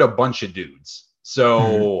hired a bunch of dudes.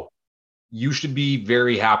 So you should be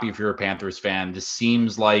very happy if you're a Panthers fan. This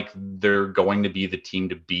seems like they're going to be the team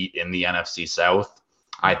to beat in the NFC South.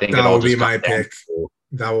 I think that will be my pick.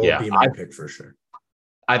 That will be my pick for sure.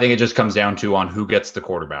 I think it just comes down to on who gets the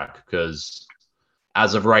quarterback, because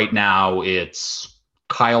as of right now, it's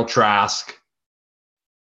Kyle Trask,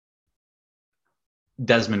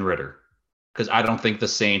 Desmond Ridder, because I don't think the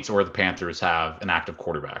Saints or the Panthers have an active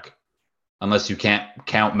quarterback. Unless you can't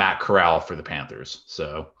count Matt Corral for the Panthers.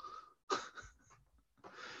 So, I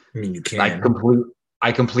mean, you can.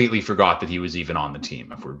 I completely forgot that he was even on the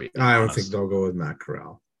team, if we're being I don't honest. think they'll go with Matt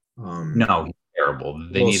Corral. No, he's terrible.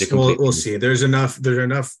 They need a complete. We'll see. There's enough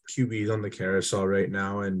QBs on the carousel right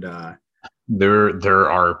now, and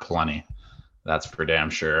there are plenty. That's for damn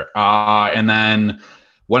sure. And then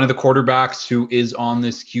one of the quarterbacks who is on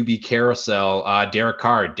this QB carousel, Derek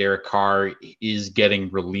Carr. Derek Carr is getting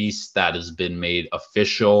released. That has been made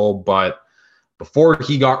official. But before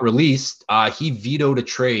he got released, he vetoed a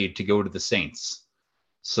trade to go to the Saints.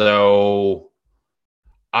 So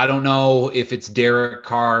I don't know if it's Derek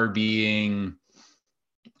Carr being,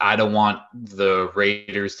 I don't want the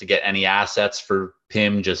Raiders to get any assets for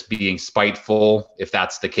him, just being spiteful. If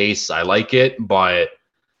that's the case, I like it. But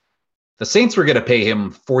the Saints were going to pay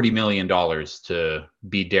him $40 million to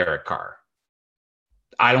be Derek Carr.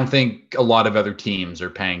 I don't think a lot of other teams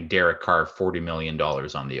are paying Derek Carr $40 million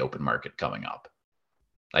on the open market coming up.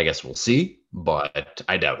 I guess we'll see, but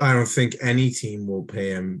I doubt it. I don't think any team will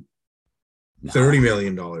pay him $30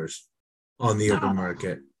 million on the open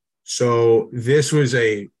market. So this was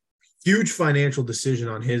a huge financial decision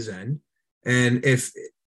on his end. And if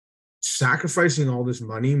sacrificing all this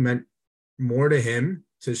money meant more to him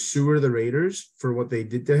to sewer the Raiders for what they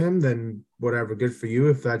did to him, then whatever, good for you.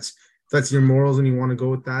 If that's your morals and you want to go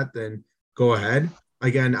with that, then go ahead.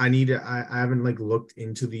 Again, I haven't looked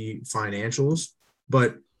into the financials,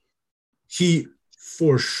 but he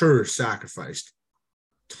for sure sacrificed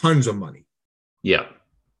tons of money. Yeah.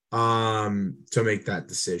 To make that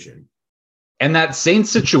decision. And that Saints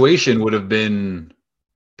situation would have been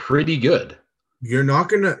pretty good. You're not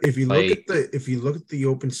gonna if you look at the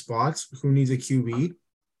open spots, who needs a QB?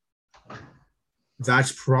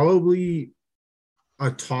 That's probably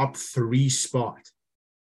a top 3 spot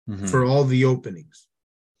for all the openings.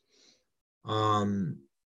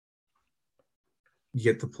 You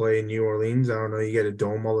get to play in New Orleans. I don't know. You get a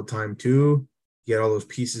dome all the time too. You get all those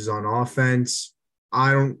pieces on offense.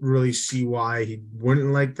 I don't really see why he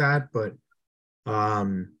wouldn't like that, but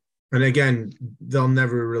and again, they'll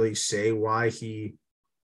never really say why he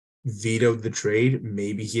vetoed the trade.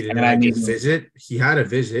 Maybe he didn't his visit. He had a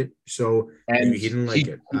visit, so maybe he didn't like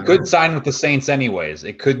it. He could sign with the Saints anyways.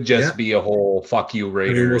 It could just be a whole fuck you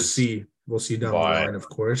Raiders. I mean, we'll see. We'll see down the line, of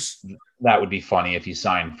course. That would be funny if he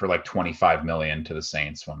signed for $25 million to the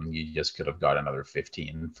Saints when you just could have got another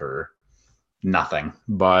 15 for nothing.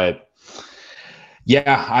 But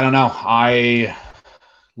yeah, I don't know. I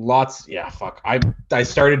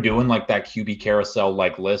started doing that QB carousel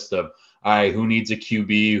list of who needs a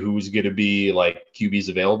QB, who's going to be QBs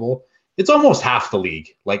available. It's almost half the league.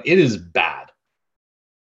 It is bad.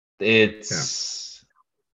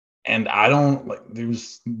 And I don't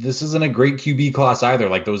this isn't a great QB class either.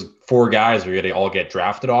 Those 4 guys are going to all get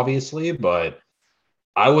drafted, obviously, but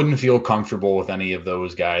I wouldn't feel comfortable with any of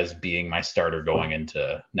those guys being my starter going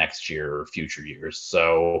into next year or future years.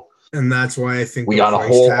 So, and that's why I think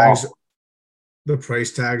the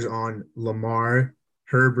price tags on Lamar,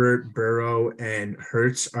 Herbert, Burrow, and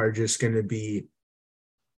Hurts are just going to be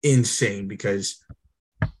insane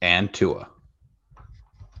and Tua.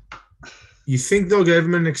 You think they'll give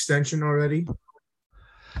him an extension already?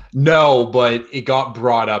 No, but it got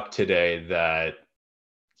brought up today that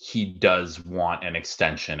he does want an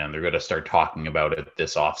extension and they're going to start talking about it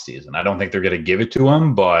this offseason. I don't think they're going to give it to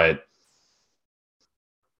him, but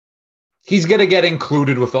he's going to get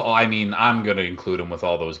included with I'm going to include him with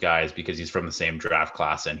all those guys because he's from the same draft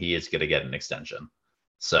class and he is going to get an extension.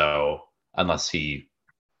 So unless he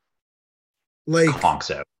honks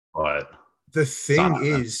out, but the thing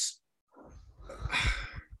is,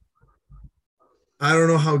 I don't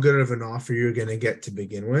know how good of an offer you're going to get to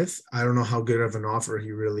begin with. I don't know how good of an offer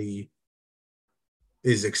he really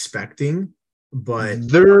is expecting, but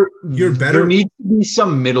there needs to be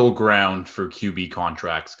some middle ground for QB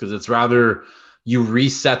contracts because it's rather you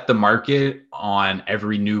reset the market on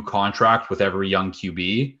every new contract with every young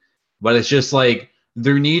QB, but it's just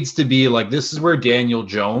there needs to be this is where Daniel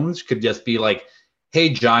Jones could just be hey,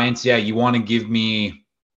 Giants, yeah, you want to give me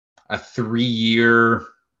a 3-year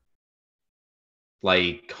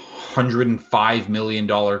 $105 million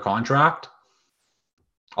contract?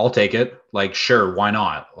 I'll take it. Sure, why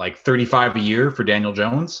not? 35 a year for Daniel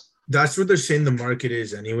Jones? That's what they're saying the market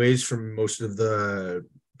is anyways from most of the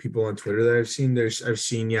people on Twitter that I've seen. I've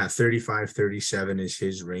seen 35, 37 is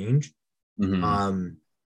his range. Mm-hmm.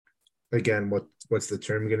 Again, what's the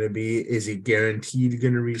term going to be? Is he guaranteed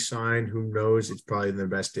going to re-sign? Who knows? It's probably in their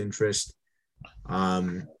best interest.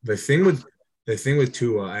 The thing with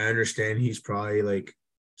Tua, I understand he's probably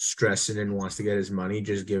stressing and wants to get his money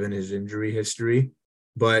just given his injury history.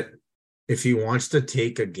 But if he wants to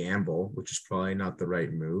take a gamble, which is probably not the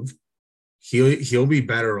right move, he'll be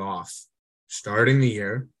better off starting the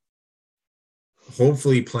year,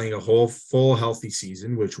 hopefully playing a whole full healthy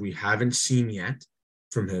season, which we haven't seen yet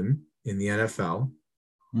from him in the NFL.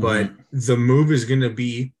 Mm-hmm. But the move is going to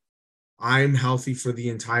be, I'm healthy for the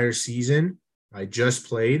entire season. I just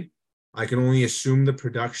played. I can only assume the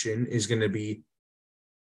production is going to be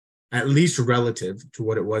at least relative to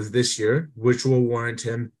what it was this year, which will warrant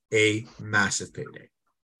him a massive payday.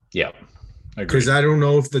 Yeah. Because I don't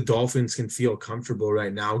know if the Dolphins can feel comfortable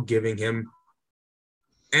right now giving him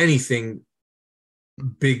anything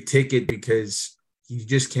big ticket because he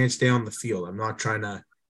just can't stay on the field. I'm not trying to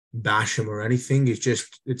bash him or anything.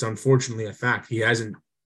 It's unfortunately a fact. He hasn't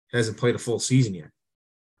played a full season yet.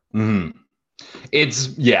 Mm-hmm.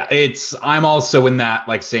 I'm also in that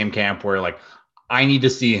like same camp where like I need to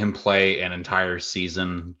see him play an entire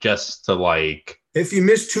season just to like. If you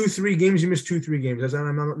miss 2-3 games, you miss 2-3 games.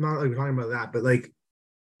 I'm not like talking about that, but like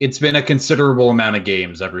it's been a considerable amount of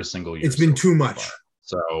games every single year. It's been too much.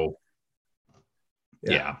 So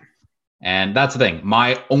yeah. And that's the thing.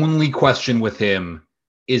 My only question with him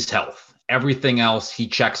is health. Everything else, he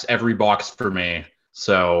checks every box for me.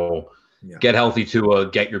 So get healthy,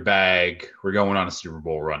 Tua, get your bag. We're going on a Super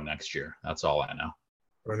Bowl run next year. That's all I know.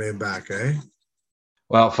 Running back, eh?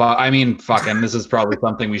 Well, fucking, this is probably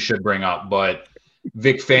something we should bring up, but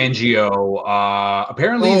Vic Fangio,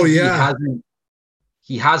 apparently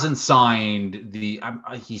he hasn't signed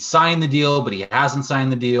he signed the deal, but he hasn't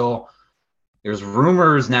signed the deal. There's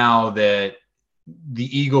rumors now that the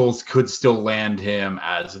Eagles could still land him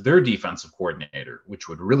as their defensive coordinator, which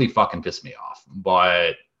would really fucking piss me off.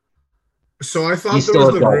 But so I thought there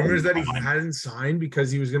was the rumors that he hadn't signed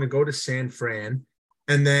because he was going to go to San Fran,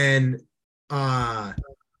 and then I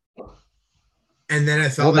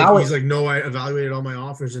thought he's like, no, I evaluated all my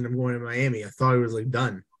offers and I'm going to Miami. I thought he was like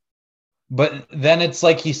done. But then it's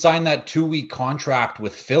like he signed that 2-week contract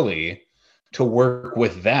with Philly to work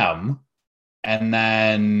with them. And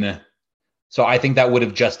then, so I think that would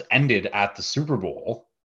have just ended at the Super Bowl.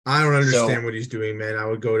 I don't understand what he's doing, man. I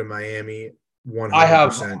would go to Miami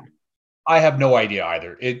 100%. I have no idea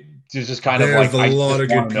either. There's just kind of like a lot of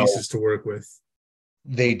good pieces to work with.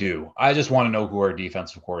 They do. I just want to know who our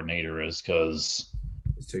defensive coordinator is because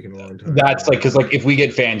it's taking a long time. That's like because like if we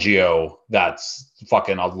get Fangio, that's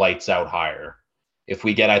fucking a lights out hire. If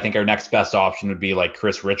we get, I think our next best option would be like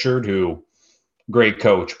Chris Richard, who great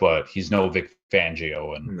coach, but he's no Vic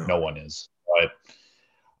Fangio, and no one is. But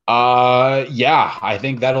I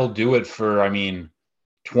think that'll do it for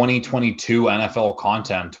 2022 NFL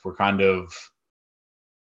content. We're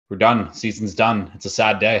done. Season's done. It's a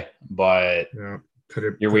sad day, but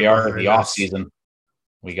here we are in the off season.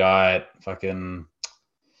 We got fucking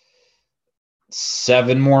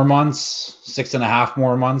 7 more months, 6.5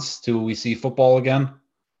 more months till we see football again.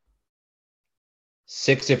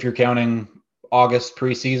 6 if you're counting August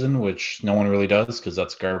preseason, which no one really does because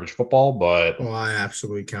that's garbage football. But I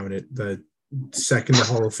absolutely count it. The second the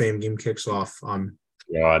Hall of Fame game kicks off, I'm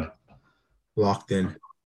locked in.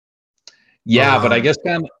 Yeah, but I guess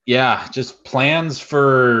just plans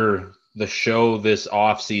for the show this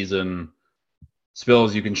off season.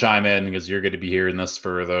 Spillz, you can chime in because you're going to be hearing this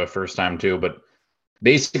for the first time too. But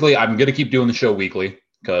basically, I'm going to keep doing the show weekly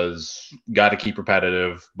because got to keep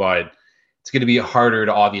repetitive. But it's going to be harder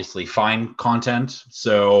to obviously find content.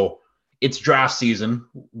 So it's draft season,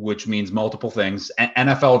 which means multiple things.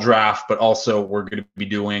 NFL draft, but also we're going to be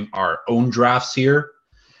doing our own drafts here.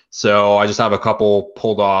 So I just have a couple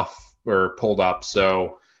pulled up.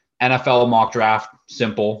 So NFL mock draft,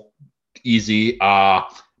 simple, easy.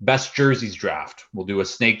 Best jerseys draft. We'll do a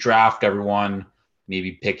snake draft. Everyone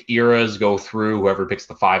maybe pick eras, go through whoever picks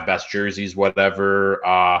the 5 best jerseys, whatever.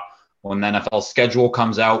 When the NFL schedule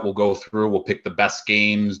comes out, we'll go through, we'll pick the best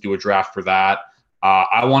games, do a draft for that.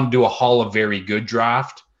 I want to do a Hall of Very Good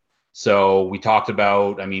draft. So we talked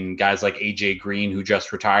about, guys like AJ Green, who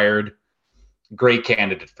just retired. Great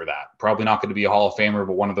candidate for that. Probably not going to be a Hall of Famer,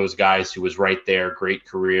 but one of those guys who was right there, great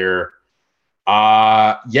career.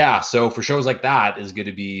 So for shows like that is going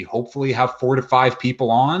to be hopefully have 4 to 5 people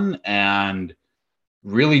on and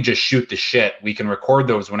really just shoot the shit. We can record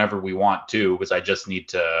those whenever we want to because I just need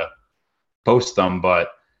to post them.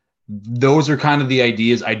 But those are kind of the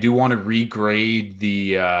ideas. I do want to regrade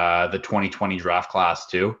the 2020 draft class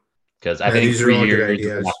too because I think 3 years is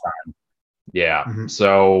enough time. Yeah. Mm-hmm.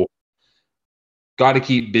 So got to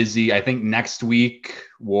keep busy. I think next week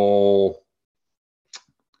we'll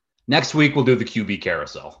do the QB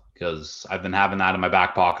carousel because I've been having that in my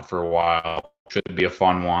back pocket for a while. Should be a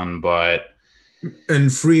fun one,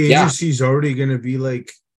 and free agency is already going to be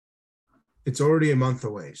it's already a month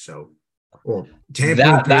away. So Well,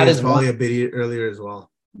 that is probably a bit earlier as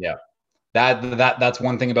well. Yeah. That's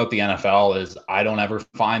one thing about the NFL is I don't ever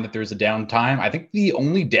find that there's a downtime. I think the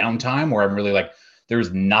only downtime where I'm really like,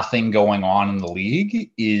 there's nothing going on in the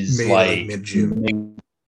league is like mid-June.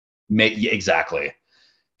 Exactly.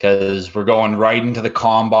 Because we're going right into the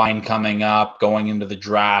combine coming up, going into the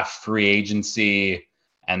draft, free agency,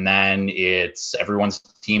 and then it's everyone's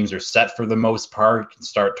teams are set for the most part, can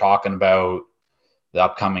start talking about the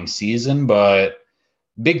upcoming season. But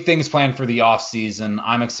big things planned for the off season.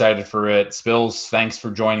 I'm excited for it. Spillz, thanks for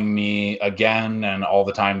joining me again and all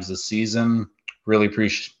the times this season. Really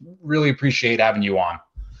appreciate having you on.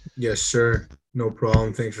 Yes, sir. No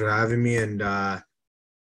problem. Thanks for having me. And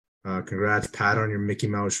congrats, Pat, on your Mickey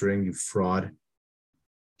Mouse ring, you fraud.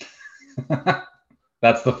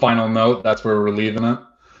 That's the final note. That's where we're leaving it.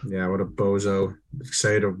 Yeah, what a bozo.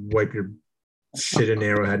 Excited to wipe your shit in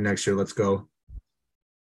Arrowhead next year. Let's go.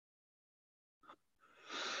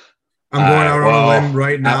 I'm going out on a limb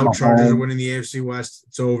right now. Chargers are winning the AFC West.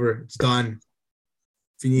 It's over. It's done.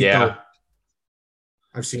 Finito. Yeah.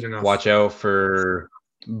 I've seen enough. Watch out for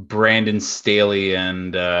Brandon Staley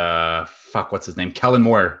and what's his name? Kellen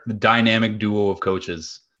Moore, the dynamic duo of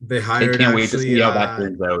coaches. They hired. Can't wait to see how that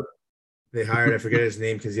turns out. They hired. I forget his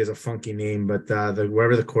name because he has a funky name, but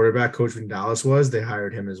whoever the quarterback coach from Dallas was, they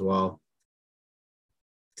hired him as well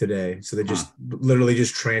today. So they just literally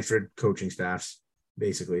just transferred coaching staffs,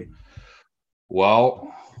 basically.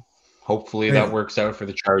 Well, hopefully that works out for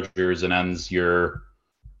the Chargers and ends your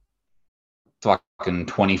fucking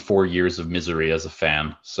 24 years of misery as a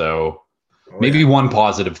fan. So maybe one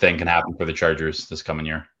positive thing can happen for the Chargers this coming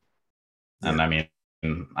year. Yeah. And I mean,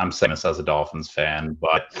 I'm saying this as a Dolphins fan,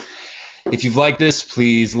 but if you've liked this,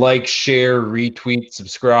 please like, share, retweet,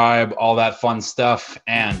 subscribe, all that fun stuff.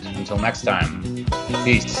 And until next time,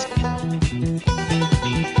 peace.